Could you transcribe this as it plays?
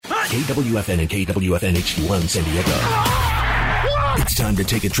KWFN and KWFN HD1 San Diego. It's time to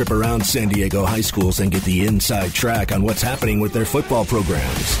take a trip around San Diego high schools and get the inside track on what's happening with their football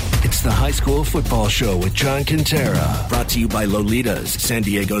programs. It's the High School Football Show with John Quintera, brought to you by Lolitas, San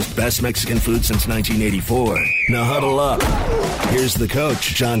Diego's best Mexican food since 1984. Now huddle up. Here's the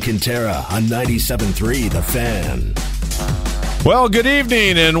coach, John Quintera, on 97.3 The Fan. Well, good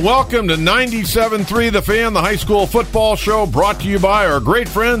evening and welcome to 97.3 The Fan, the high school football show brought to you by our great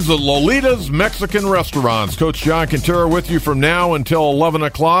friends at Lolitas Mexican Restaurants. Coach John Quintera with you from now until 11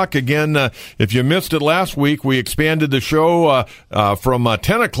 o'clock. Again, if you missed it last week, we expanded the show from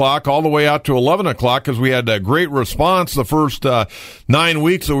 10 o'clock all the way out to 11 o'clock because we had a great response the first 9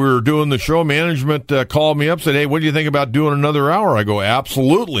 weeks that we were doing the show. Management called me up, said, hey, what do you think about doing another hour? I go,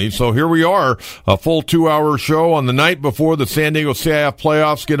 absolutely. So here we are, a full 2-hour show on the night before the San Diego CIF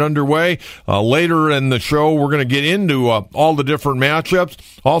playoffs get underway. Later in the show, we're going to get into all the different matchups.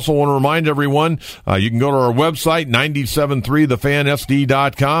 Also want to remind everyone, you can go to our website,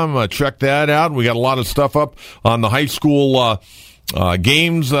 973thefansd.com. Check that out. We got a lot of stuff up on the high school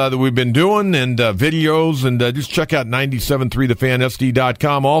games that we've been doing and videos, and just check out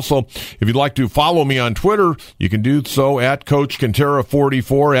 973thefansd.com. Also, if you'd like to follow me on Twitter, you can do so at Coach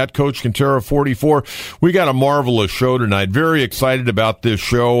Quintera44, at Coach Quintera44. We got a marvelous show tonight. Very excited about this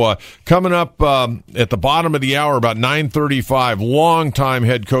show. Coming up at the bottom of the hour, about 9:35, longtime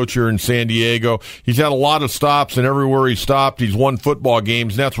head coach here in San Diego. He's had a lot of stops, and everywhere he stopped, he's won football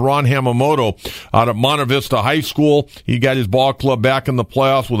games, and that's Ron Hamamoto out at Monte Vista High School. He got his ball club back in the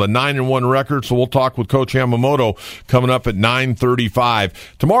playoffs with a 9-1 record, so we'll talk with Coach Hamamoto coming up at 9:35.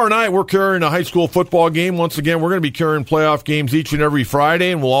 Tomorrow night, we're carrying a high school football game. Once again, we're going to be carrying playoff games each and every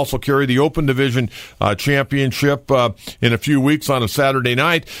Friday, and we'll also carry the Open Division Championship in a few weeks on a Saturday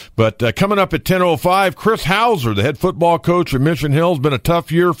night. But coming up at 10:05, Chris Hauser, the head football coach at Mission Hill. It's been a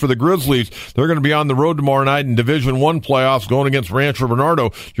tough year for the Grizzlies. They're going to be on the road tomorrow night in Division I playoffs going against Rancho Bernardo.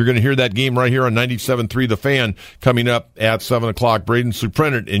 You're going to hear that game right here on 97.3 The Fan coming up at 7 o'clock. Braden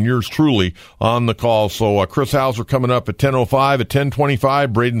Suprenant and yours truly on the call. So Chris Hauser coming up at 10:05. At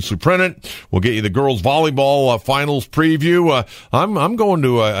 10:25, Braden Suprenant. We'll get you the girls volleyball finals preview. I'm going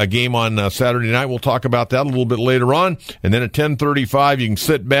to a game on Saturday night. We'll talk about that a little bit later on. And then at 10:35, you can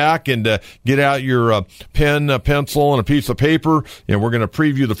sit back and get out your pen, pencil, and a piece of paper. And we're going to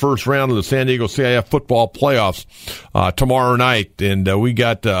preview the first round of the San Diego CIF football playoffs tomorrow night. And we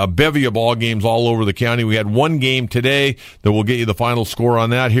got a bevy of ball games all over the county. We had one game today that we'll get you the final score on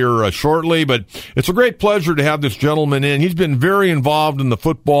that here shortly. But it's a great pleasure to have this gentleman in. He's been very involved in the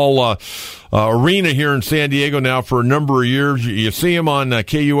football arena here in San Diego now for a number of years. You see him on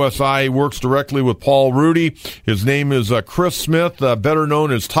KUSI. He works directly with Paul Rudy. His name is Chris Smith, better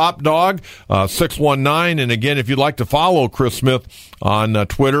known as Top Dog 619. And again, if you'd like to follow Chris Smith on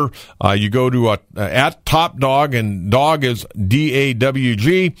Twitter, you go to at Top Dog, and dog is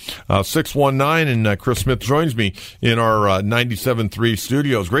DAWG 619. And Chris Smith joins me in our 97.3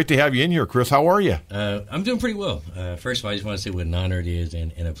 studios. Great to have you in here, Chris. How are you? I'm doing pretty well. First of all, I just want to say what an honor it is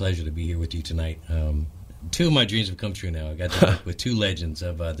and a pleasure to be here with you tonight. Two of my dreams have come true now. I got to work with two legends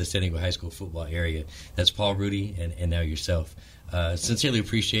of the San Diego high school football area. That's Paul Rudy and now yourself. Sincerely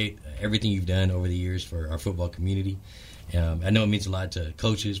appreciate everything you've done over the years for our football community. I know it means a lot to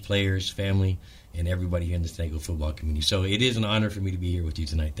coaches, players, family, and everybody here in the San Diego football community. So it is an honor for me to be here with you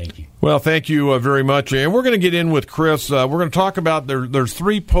tonight. Thank you. Well, thank you very much. And we're going to get in with Chris. We're going to talk about there's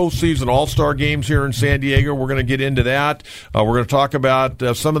 3 postseason all-star games here in San Diego. We're going to get into that. We're going to talk about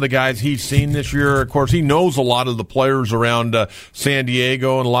some of the guys he's seen this year. Of course, he knows a lot of the players around San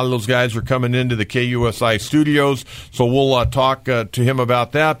Diego, and a lot of those guys are coming into the KUSI studios. So we'll talk to him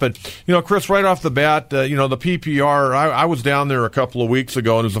about that. But, Chris, right off the bat, the PPR, I was down there a couple of weeks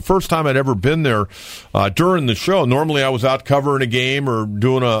ago, and it was the first time I'd ever been there during the show. Normally I was out covering a game or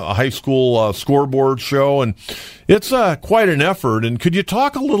doing a high school scoreboard show, and it's quite an effort. And could you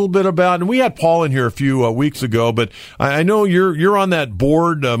talk a little bit about, and we had Paul in here a few weeks ago, but I know you're on that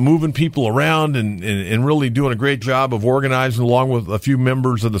board moving people around and really doing a great job of organizing along with a few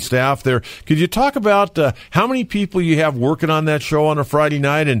members of the staff there. Could you talk about how many people you have working on that show on a Friday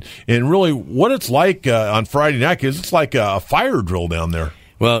night and really what it's like on Friday night? Because it's like a fire drill down there.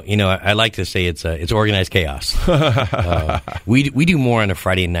 Well, I like to say it's organized chaos. We do more on a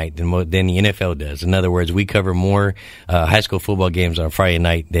Friday night than the NFL does. In other words, we cover more high school football games on a Friday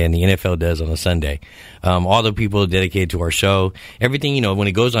night than the NFL does on a Sunday. All the people dedicated to our show, everything, when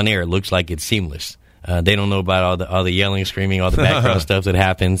it goes on air, it looks like it's seamless. They don't know about all the yelling, screaming, all the background stuff that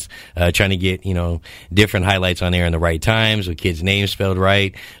happens. Trying to get different highlights on there in the right times, with kids' names spelled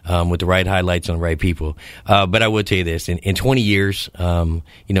right, with the right highlights on the right people. But I will tell you this: in 20 years, Paul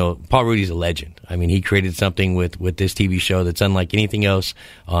Rudy's a legend. I mean, he created something with this TV show that's unlike anything else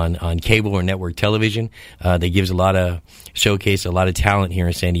on cable or network television. That gives a lot of showcase, a lot of talent here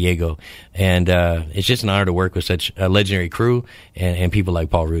in San Diego, and it's just an honor to work with such a legendary crew and people like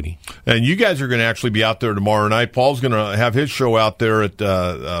Paul Rudy. And you guys are going to actually be out there tomorrow night. Paul's going to have his show out there at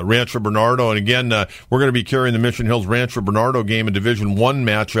Rancho Bernardo, and again, we're going to be carrying the Mission Hills Rancho Bernardo game, a Division I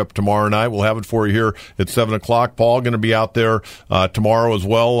matchup tomorrow night. We'll have it for you here at 7 o'clock. Paul going to be out there tomorrow as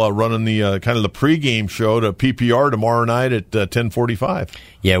well, running the kind of the pregame show to PPR tomorrow night at 10:45.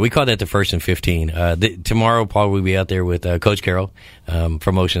 Yeah, we call that the 1st and 15. Tomorrow, Paul will be out there with Coach Carroll from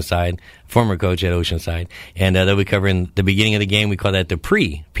Oceanside, former coach at Oceanside, and they'll be covering the beginning of the game. We call that the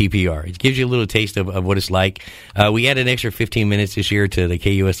pre-PPR. It gives you a little taste of what it's like. We added an extra 15 minutes this year to the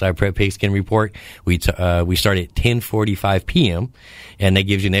KUSI Prep Pigskin Report. We start at 10:45 p.m., and that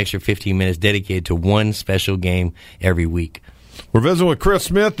gives you an extra 15 minutes dedicated to one special game every week. We're visiting with Chris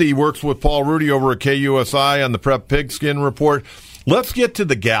Smith. He works with Paul Rudy over at KUSI on the Prep Pigskin Report. Let's get to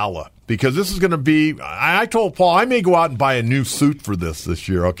the gala, because this is going to be, I told Paul I may go out and buy a new suit for this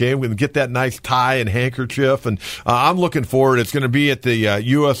year, okay? I'm going to get that nice tie and handkerchief, and I'm looking forward. It's going to be at the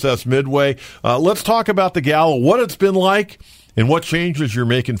USS Midway. Let's talk about the gala, what it's been like, and what changes you're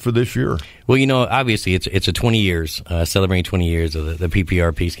making for this year. Well, obviously it's a 20 years, celebrating 20 years of the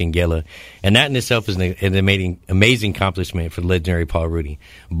PPR Pigskin Gala, and that in itself is an amazing accomplishment for the legendary Paul Rudy.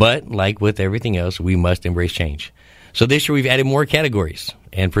 But like with everything else, we must embrace change. So this year we've added more categories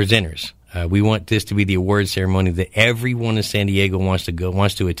and presenters. We want this to be the award ceremony that everyone in San Diego wants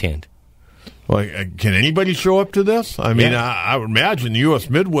to attend. Well, can anybody show up to this? I mean, yeah. I would imagine U.S.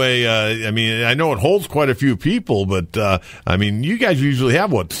 Midway, I know it holds quite a few people, but, you guys usually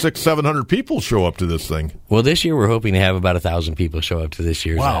have, 600-700 people show up to this thing? Well, this year we're hoping to have about 1,000 people show up to this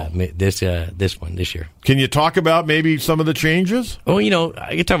year's, wow. this year. Can you talk about maybe some of the changes? Well,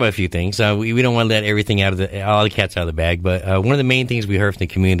 I can talk about a few things. We don't want to let everything all the cats out of the bag, but one of the main things we heard from the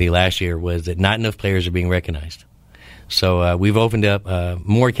community last year was that not enough players are being recognized. So we've opened up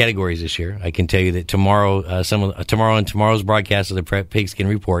more categories this year. I can tell you that tomorrow and tomorrow's broadcast of the Prep Pigskin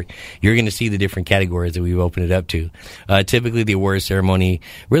Report, you're going to see the different categories that we've opened it up to. Typically, the award ceremony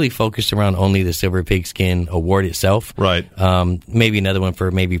really focused around only the Silver Pigskin Award itself. Right. Maybe another one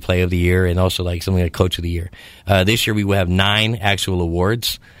for maybe Play of the Year, and also like something like Coach of the Year. This year we will have 9 actual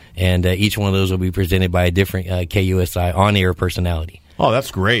awards, and each one of those will be presented by a different KUSI on-air personality. Oh, that's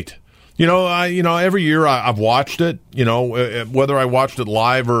great. Every year I've watched it, whether I watched it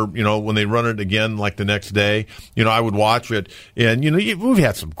live or, when they run it again, like the next day, I would watch it. And, we've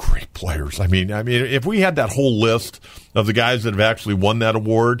had some great players. I mean, if we had that whole list of the guys that have actually won that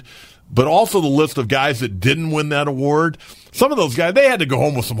award, but also the list of guys that didn't win that award, some of those guys, they had to go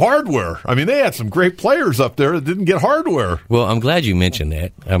home with some hardware. I mean, they had some great players up there that didn't get hardware. Well, I'm glad you mentioned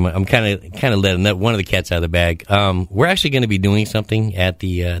that. I'm kind of letting one of the cats out of the bag. We're actually going to be doing something at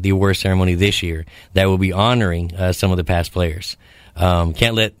the award ceremony this year that will be honoring some of the past players.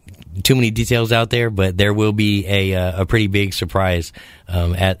 Can't let too many details out there, but there will be a pretty big surprise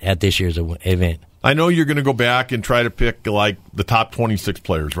at this year's event. I know you're going to go back and try to pick like the top 26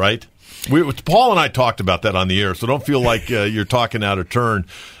 players, right? Paul and I talked about that on the air, so don't feel like you're talking out of turn.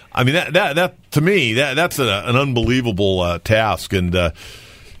 I mean, that to me, that's an unbelievable task, and what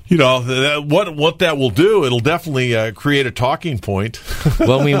that will do, it'll definitely create a talking point.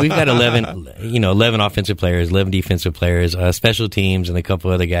 Well, we've got 11 offensive players, 11 defensive players, special teams, and a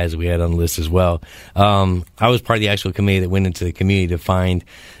couple other guys that we had on the list as well. I was part of the actual committee that went into the community to find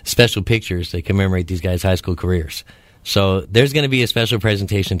special pictures that commemorate these guys' high school careers. So there's going to be a special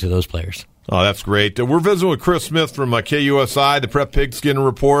presentation to those players. Oh, that's great. We're visiting with Chris Smith from KUSI, the Prep Pigskin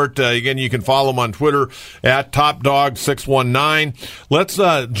Report. Again, you can follow him on Twitter at TopDog619. Let's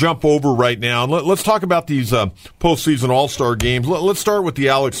jump over right now. Let's talk about these postseason All-Star games. Let's start with the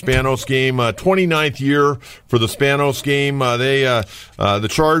Alex Spanos game. 29th year for the Spanos game. The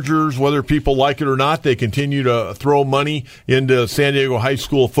Chargers, whether people like it or not, they continue to throw money into San Diego high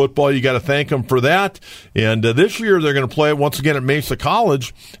school football. You got to thank them for that. And this year they're going to play once again at Mesa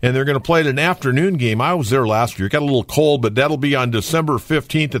College, and they're going to play it an afternoon game. I was there last year. It got a little cold, but that'll be on December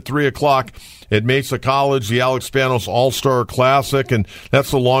 15th at 3 o'clock at Mesa College, the Alex Spanos All-Star Classic, and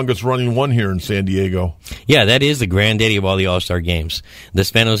that's the longest-running one here in San Diego. Yeah, that is the granddaddy of all the All-Star games. The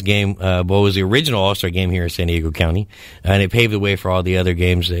Spanos game was the original All-Star game here in San Diego County, and it paved the way for all the other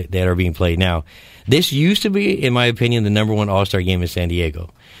games that are being played now. This used to be, in my opinion, the number one All-Star game in San Diego.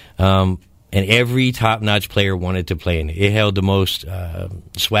 and every top-notch player wanted to play in it. It held the most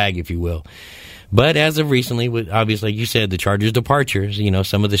swag, if you will. But as of recently, with obviously, like you said, the Chargers' departures,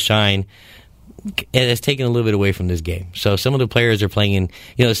 some of the shine, it has taken a little bit away from this game. So some of the players are playing in,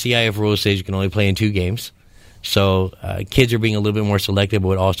 the CIF rule says you can only play in 2 games. So kids are being a little bit more selective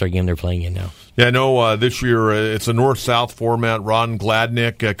with what All-Star game they're playing in now. Yeah, I know this year it's a North-South format. Ron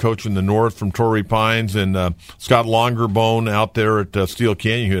Gladnick coaching the North from Torrey Pines, and Scott Longerbone out there at Steel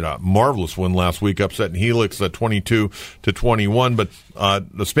Canyon, who had a marvelous win last week, upsetting Helix 22-21. But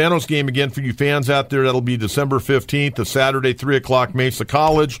the Spanos game, again, for you fans out there, that'll be December 15th, a Saturday, 3 o'clock, Mesa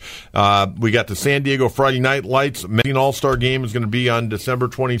College. We got the San Diego Friday Night Lights. Main All-Star game is going to be on December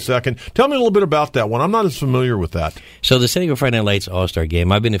 22nd. Tell me a little bit about that one. I'm not as familiar with that. So the San Diego Friday Night Lights All-Star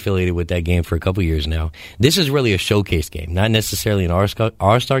game, I've been affiliated with that game for a couple years now. This is really a showcase game, not necessarily an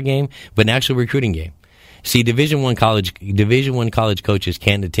All-Star game, but an actual recruiting game. See, Division I college coaches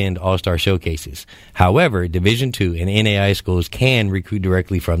can't attend All-Star showcases. However, Division II and NAIA schools can recruit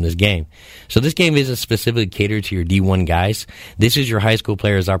directly from this game. So this game isn't specifically catered to your D1 guys. This is your high school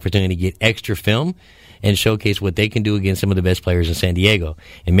players' opportunity to get extra film and showcase what they can do against some of the best players in San Diego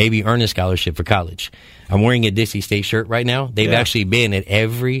and maybe earn a scholarship for college. I'm wearing a Dixie State shirt right now. They've actually been at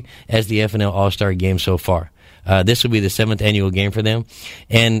every SDFNL All-Star game so far. This will be the 7th annual game for them.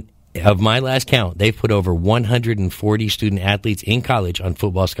 And of my last count, they've put over 140 student athletes in college on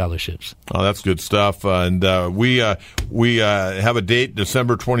football scholarships. Oh, that's good stuff. And we have a date,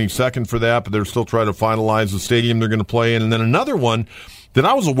 December 22nd for that, but they're still trying to finalize the stadium they're going to play in. And then another one that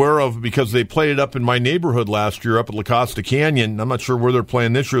I was aware of because they played it up in my neighborhood last year up at La Costa Canyon. I'm not sure where they're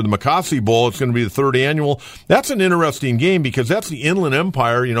playing this year. The McCossie Bowl, it's going to be the 3rd annual. That's an interesting game because that's the Inland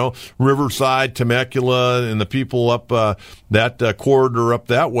Empire, Riverside, Temecula, and the people up that corridor up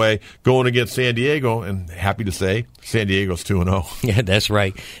that way going against San Diego. And happy to say, San Diego's 2-0. Yeah, that's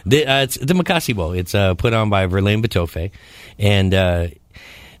right. It's the McCossie Bowl. It's put on by Verlaine Batofe. And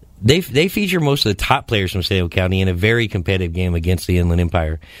They feature most of the top players from San Diego County in a very competitive game against the Inland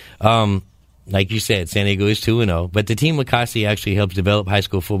Empire. Like you said, San Diego is 2-0, but the team McCossie actually helps develop high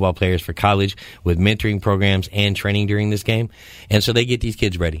school football players for college with mentoring programs and training during this game, and so they get these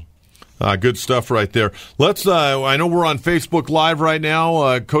kids ready. Good stuff right there. Let's. I know we're on Facebook Live right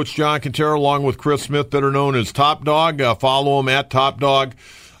now. Coach John Quintero along with Chris Smith, better known as Top Dog. Follow him at Top Dog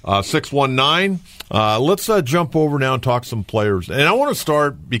 619. Let's jump over now and talk some players. And I want to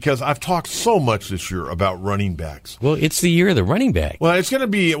start because I've talked so much this year about running backs. Well, it's the year of the running back. Well, it's going to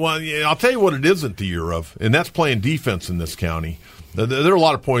be, I'll tell you what it isn't the year of, and that's playing defense in this county. There are a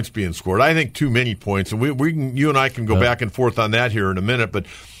lot of points being scored. I think too many points, and you and I can go back and forth on that here in a minute, but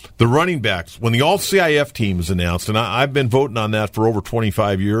the running backs, when the All-CIF team is announced, and I've been voting on that for over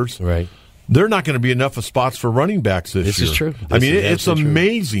 25 years. Right. There are not going to be enough of spots for running backs this year. This is true. It's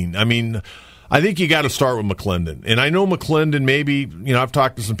amazing. True. I mean, I think you got to start with McClendon. And I know McClendon maybe, I've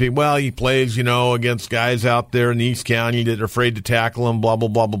talked to some people, well, he plays, against guys out there in the East County that are afraid to tackle him, blah, blah,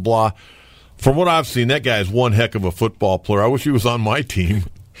 blah, blah, blah. From what I've seen, that guy is one heck of a football player. I wish he was on my team.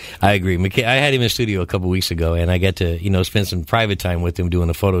 I agree. I had him in the studio a couple weeks ago, and I got to, spend some private time with him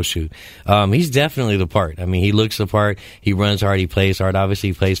doing a photo shoot. He's definitely the part. I mean, he looks the part. He runs hard. He plays hard. Obviously,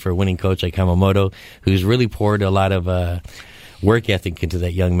 he plays for a winning coach like Hamamoto, who's really poured a lot of work ethic into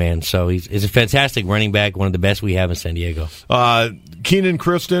that young man. So he's a fantastic running back, one of the best we have in San Diego. Keenan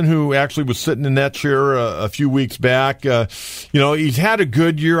Kristen, who actually was sitting in that chair a few weeks back, he's had a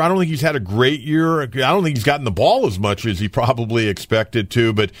good year. I don't think he's had a great year. I don't think he's gotten the ball as much as he probably expected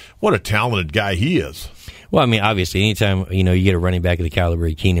to, but what a talented guy he is. Well, I mean, obviously, anytime, you get a running back of the caliber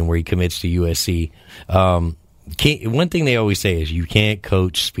of Keenan where he commits to USC, one thing they always say is you can't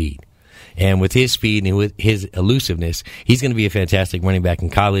coach speed. And with his speed and with his elusiveness, he's going to be a fantastic running back in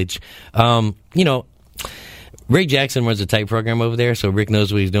college. Ray Jackson runs a tight program over there, so Rick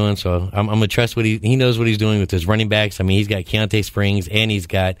knows what he's doing. So I'm going to trust what he knows what he's doing with his running backs. I mean, he's got Keontae Springs and he's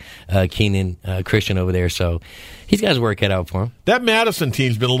got Keenan Christian over there. So he's got his work cut out for him. That Madison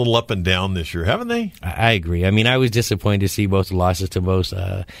team's been a little up and down this year, haven't they? I agree. I mean, I was disappointed to see both the losses to both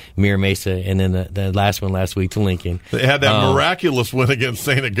Mira Mesa and then the last one last week to Lincoln. They had that miraculous win against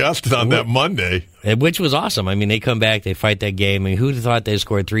St. Augustine on that Monday. Which was awesome. I mean, they come back, they fight that game. I mean, who'd have thought they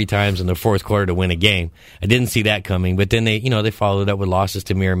scored 3 times in the fourth quarter to win a game? I didn't see that coming. But then they followed up with losses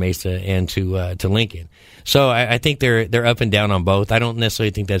to Mira Mesa and to Lincoln. So I think they're up and down on both. I don't necessarily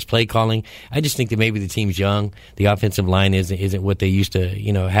think that's play calling. I just think that maybe the team's young. The offensive line isn't what they used to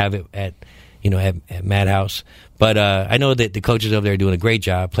have it at Madhouse. But I know that the coaches over there are doing a great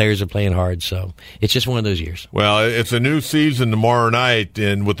job. Players are playing hard, so it's just one of those years. Well, it's a new season tomorrow night,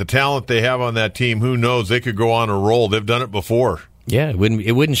 and with the talent they have on that team, who knows? They could go on a roll. They've done it before. Yeah, it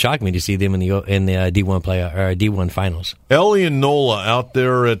wouldn't shock me to see them in the D1 play or D1 finals. Elian Nola out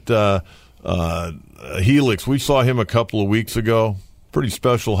there at Helix. We saw him a couple of weeks ago. Pretty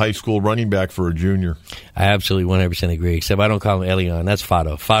special high school running back for a junior. I absolutely 100% agree, except I don't call him Elian. That's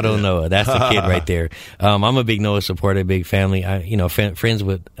Fado Noah. That's the kid right there. I'm a big Noah supporter, big family. Friends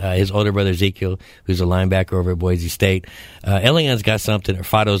with his older brother Ezekiel, who's a linebacker over at Boise State. Elian's got something, or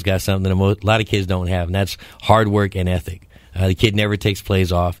Fado's got something that a lot of kids don't have, and that's hard work and ethic. The kid never takes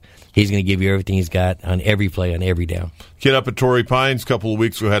plays off. He's going to give you everything he's got on every play, on every down. Kid up at Torrey Pines a couple of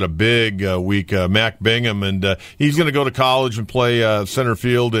weeks ago had a big week, Mac Bingham, and he's going to go to college and play center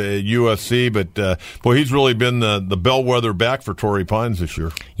field at USC, but boy, he's really been the bellwether back for Torrey Pines this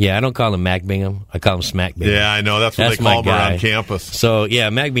year. Yeah, I don't call him Mac Bingham. I call him Smack Bingham. Yeah, I know. That's what they call him around campus. So, yeah,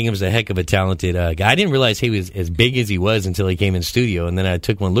 Mac Bingham's a heck of a talented guy. I didn't realize he was as big as he was until he came in studio, and then I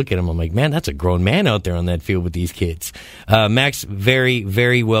took one look at him. I'm like, man, that's a grown man out there on that field with these kids. Mac's very,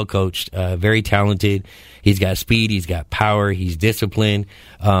 very well coached, very talented. He's got speed. He's got power. He's disciplined.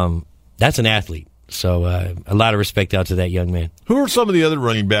 That's an athlete. So a lot of respect out to that young man. Who are some of the other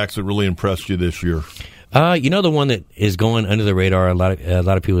running backs that really impressed you this year? The one that is going under the radar, a lot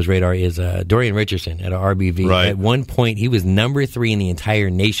of people's radar, is Dorian Richardson at RBV. Right. At one point, he was number 3 in the entire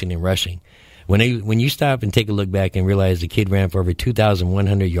nation in rushing. When you stop and take a look back and realize the kid ran for over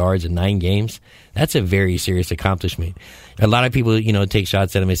 2,100 yards in 9 games, that's a very serious accomplishment. A lot of people, take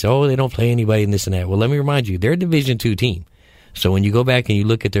shots at him and say, oh, they don't play anybody in this and that. Well, let me remind you, they're a Division II team. So when you go back and you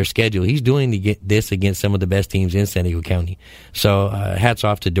look at their schedule, he's doing this against some of the best teams in San Diego County. So hats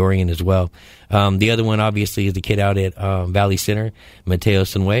off to Dorian as well. The other one, obviously, is the kid out at Valley Center, Mateo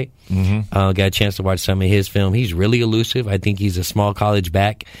Sunway. Mm-hmm. Got a chance to watch some of his film. He's really elusive. I think he's a small college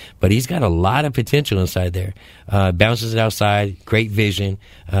back, but he's got a lot of potential inside there. Bounces it outside, great vision.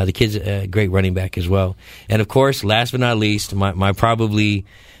 The kid's a great running back as well. And, of course, last but not least, my probably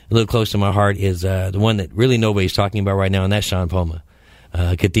a little close to my heart is the one that really nobody's talking about right now, and that's Sean Poma.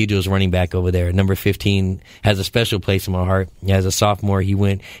 Cathedral's running back over there. Number 15 has a special place in my heart. As a sophomore,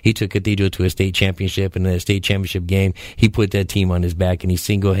 he took Cathedral to a state championship, and in the state championship game, he put that team on his back, and he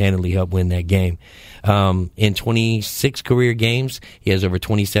single-handedly helped win that game. In 26 career games, he has over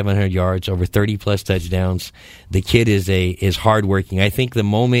 2,700 yards, over 30-plus touchdowns. The kid is hardworking. I think the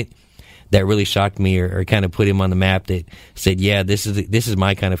moment that really shocked me or kind of put him on the map that said, yeah, this is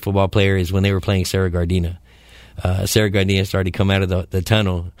my kind of football player, is when they were playing Sarah Gardena. Sarah Gardena started to come out of the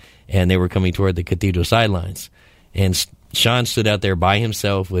tunnel, and they were coming toward the Cathedral sidelines. And Sean stood out there by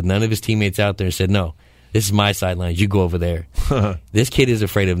himself with none of his teammates out there and said, no, this is my sidelines. You go over there. This kid is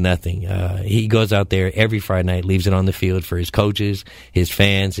afraid of nothing. He goes out there every Friday night, leaves it on the field for his coaches, his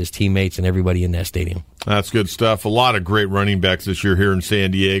fans, his teammates, and everybody in that stadium. That's good stuff. A lot of great running backs this year here in San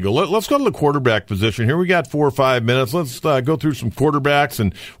Diego. Let's go to the quarterback position. Here we got 4 or 5 minutes. Let's go through some quarterbacks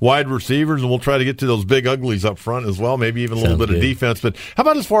and wide receivers, and we'll try to get to those big uglies up front as well, maybe even a little bit of defense. But how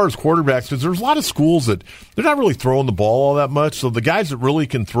about as far as quarterbacks? Because there's a lot of schools that they're not really throwing the ball all that much, so the guys that really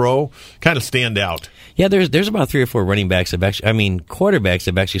can throw kind of stand out. Yeah, there's about 3 or 4 quarterbacks that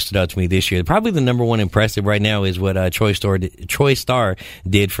have actually stood out to me this year. Probably the number one impressive right now is what Troy Starr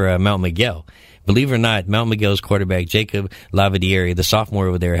did for Mount Miguel. Believe it or not, Mount Miguel's quarterback, Jacob Lavadieri, the sophomore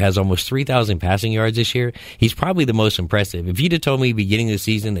over there, has almost 3,000 passing yards this year. He's probably the most impressive. If you'd have told me beginning of the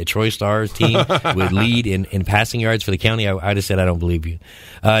season that Troy Starr's team would lead in passing yards for the county, I'd have said I don't believe you.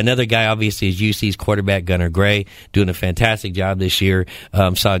 Another guy, obviously, is UC's quarterback, Gunnar Gray, doing a fantastic job this year.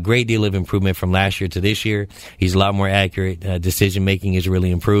 Saw a great deal of improvement from last year to this year. He's a lot more accurate. Decision-making is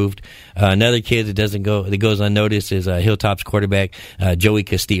really improved. Another kid that goes unnoticed is Hilltop's quarterback, Joey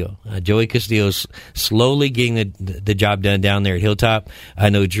Castillo. Joey Castillo's slowly getting the job done down there at Hilltop. I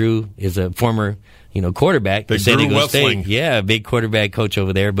know Drew is a former quarterback for San Diego State. Yeah, big quarterback coach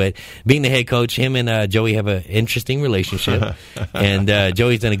over there. But being the head coach, him and Joey have an interesting relationship. And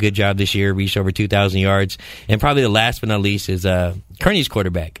Joey's done a good job this year, reached over 2,000 yards. And probably the last but not least is Kearney's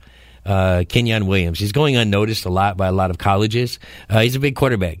quarterback, Kenyon Williams. He's going unnoticed a lot by a lot of colleges. He's a big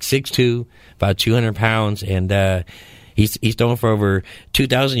quarterback, 6'2", about 200 pounds, and He's thrown for over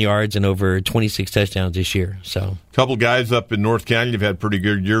 2,000 yards and over 26 touchdowns this year. So, a couple guys up in North County have had pretty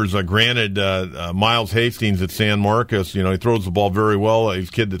good years. Granted, Miles Hastings at San Marcos, he throws the ball very well. He's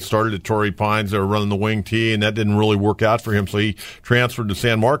a kid that started at Torrey Pines. They were running the wing tee, and that didn't really work out for him, so he transferred to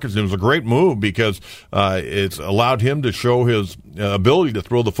San Marcos. And it was a great move because it's allowed him to show his ability to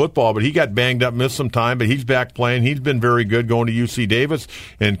throw the football, but he got banged up, missed some time, but he's back playing. He's been very good going to UC Davis.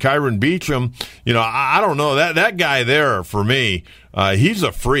 And Kyron Beacham, I don't know, that guy there for me, he's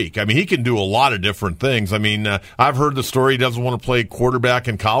a freak. I mean, he can do a lot of different things. I mean, I've heard the story he doesn't want to play quarterback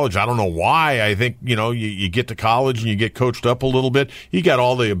in college. I don't know why. I think, you get to college and you get coached up a little bit. He got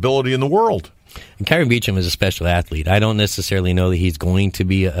all the ability in the world. And Kyron Beacham is a special athlete. I don't necessarily know that he's going to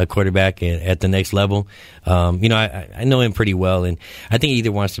be a quarterback at the next level. I know him pretty well, and I think he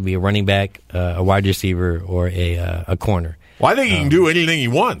either wants to be a running back, a wide receiver, or a corner. Well, I think he can do anything he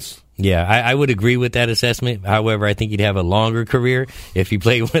wants. Yeah, I would agree with that assessment. However, I think he'd have a longer career if he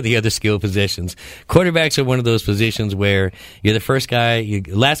played one of the other skill positions. Quarterbacks are one of those positions where you're the first guy, you're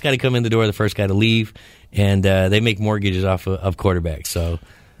the last guy to come in the door, the first guy to leave, and they make mortgages off of quarterbacks. So.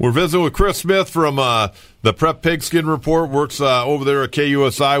 We're visiting with Chris Smith from the Prep Pigskin Report, works over there at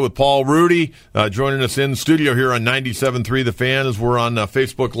KUSI with Paul Rudy, joining us in studio here on 97.3 The Fan as we're on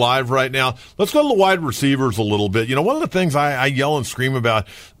Facebook Live right now. Let's go to the wide receivers a little bit. One of the things I yell and scream about,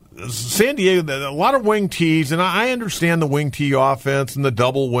 San Diego, a lot of wing tees, and I understand the wing tee offense and the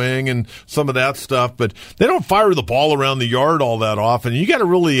double wing and some of that stuff, but they don't fire the ball around the yard all that often. You got to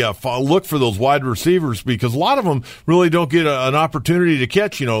really look for those wide receivers because a lot of them really don't get an opportunity to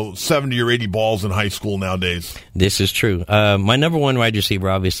catch, 70 or 80 balls in high school nowadays. This is true. My number one wide receiver,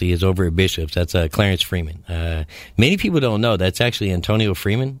 obviously, is over at Bishops. That's Clarence Freeman. Many people don't know that's actually Antonio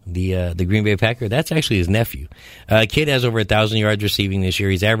Freeman, the Green Bay Packer. That's actually his nephew. Kid has over 1,000 yards receiving this year.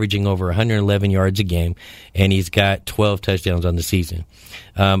 He's averaging over 111 yards a game, and he's got 12 touchdowns on the season.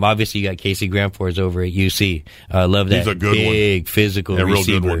 Obviously, you got Casey Gramfords over at UC. Love that. He's a good big physical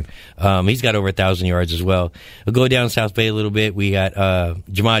receiver. He's got over 1,000 yards as well. We'll go down South Bay a little bit. We got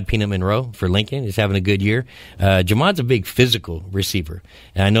Jamad Peanut Monroe for Lincoln. He's having a good year. Jamad's a big physical receiver,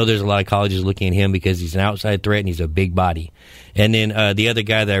 and I know there's a lot of colleges looking at him because he's an outside threat and he's a big body. And then the other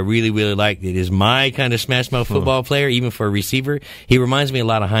guy that I really, really like that is my kind of smash mouth football player, even for a receiver. He reminds me a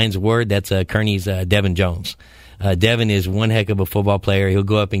lot of Hines Ward. That's Kearney's Devin Jones. Devin is one heck of a football player. He'll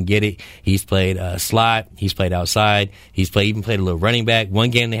go up and get it. He's played slot. He's played outside. Even played a little running back.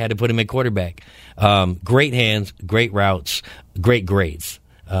 One game they had to put him at quarterback. Great hands, great routes, great grades.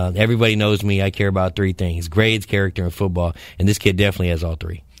 Everybody knows me. I care about three things: grades, character, and football. And this kid definitely has all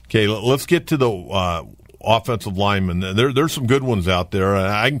three. Okay, let's get to the offensive linemen. There's some good ones out there.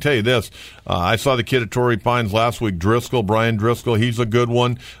 I can tell you this. I saw the kid at Torrey Pines last week, Brian Driscoll. He's a good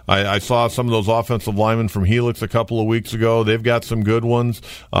one. I saw some of those offensive linemen from Helix a couple of weeks ago. They've got some good ones.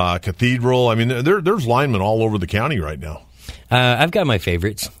 Cathedral. I mean, there's linemen all over the county right now. I've got my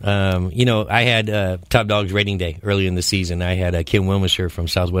favorites. I had Top Dogs rating day early in the season. I had Kim Wilmisher from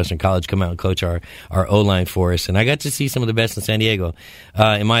Southwestern College come out and coach our O-line for us, and I got to see some of the best in San Diego.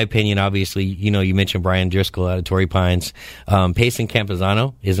 In my opinion, obviously, you mentioned Brian Driscoll out of Torrey Pines. Payson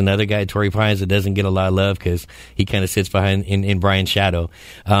Campuzano is another guy at Torrey Pines that doesn't get a lot of love because he kind of sits behind in Brian's shadow.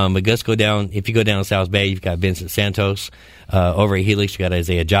 But if you go down South Bay, you've got Vincent Santos. Over at Helix, you got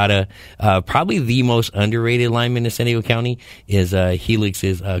Isaiah Jada. Probably the most underrated lineman in San Diego County is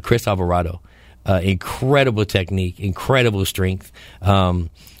Helix's Chris Alvarado. Incredible technique, incredible strength.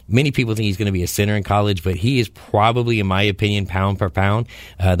 Many people think he's going to be a center in college, but he is probably, in my opinion, pound per pound,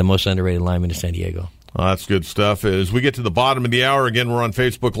 the most underrated lineman in San Diego. That's good stuff. As we get to the bottom of the hour, again, we're on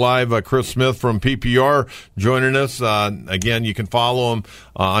Facebook Live. Chris Smith from PPR joining us. Again, you can follow him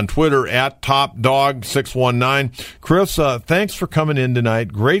on Twitter at TopDog619. Chris, thanks for coming in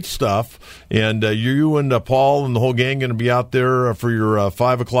tonight. Great stuff. And you and Paul and the whole gang going to be out there for your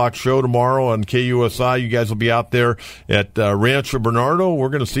 5 o'clock show tomorrow on KUSI. You guys will be out there at Rancho Bernardo. We're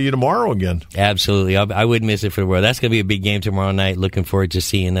going to see you tomorrow again. Absolutely. I wouldn't miss it for the world. That's going to be a big game tomorrow night. Looking forward to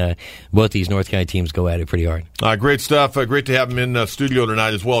seeing both these North County teams go at it pretty hard. Great stuff. Great to have him in studio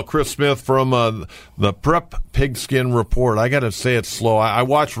tonight as well. Chris Smith from the Prep Pigskin Report. I got to say it slow. I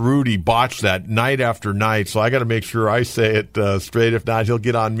watched Rudy botch that night after night, so I got to make sure I say it straight. If not, he'll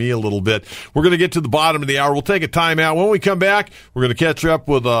get on me a little bit. We're going to get to the bottom of the hour. We'll take a timeout. When we come back, we're going to catch up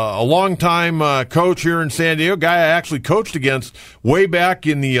with a longtime coach here in San Diego, guy I actually coached against way back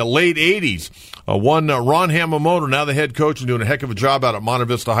in the late 80s. Ron Hamamoto, now the head coach, and doing a heck of a job out at Monte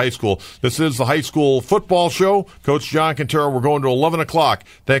Vista High School. This is the high school football show. Coach John Quintero, we're going to 11 o'clock.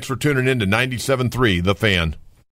 Thanks for tuning in to 97.3 The Fan.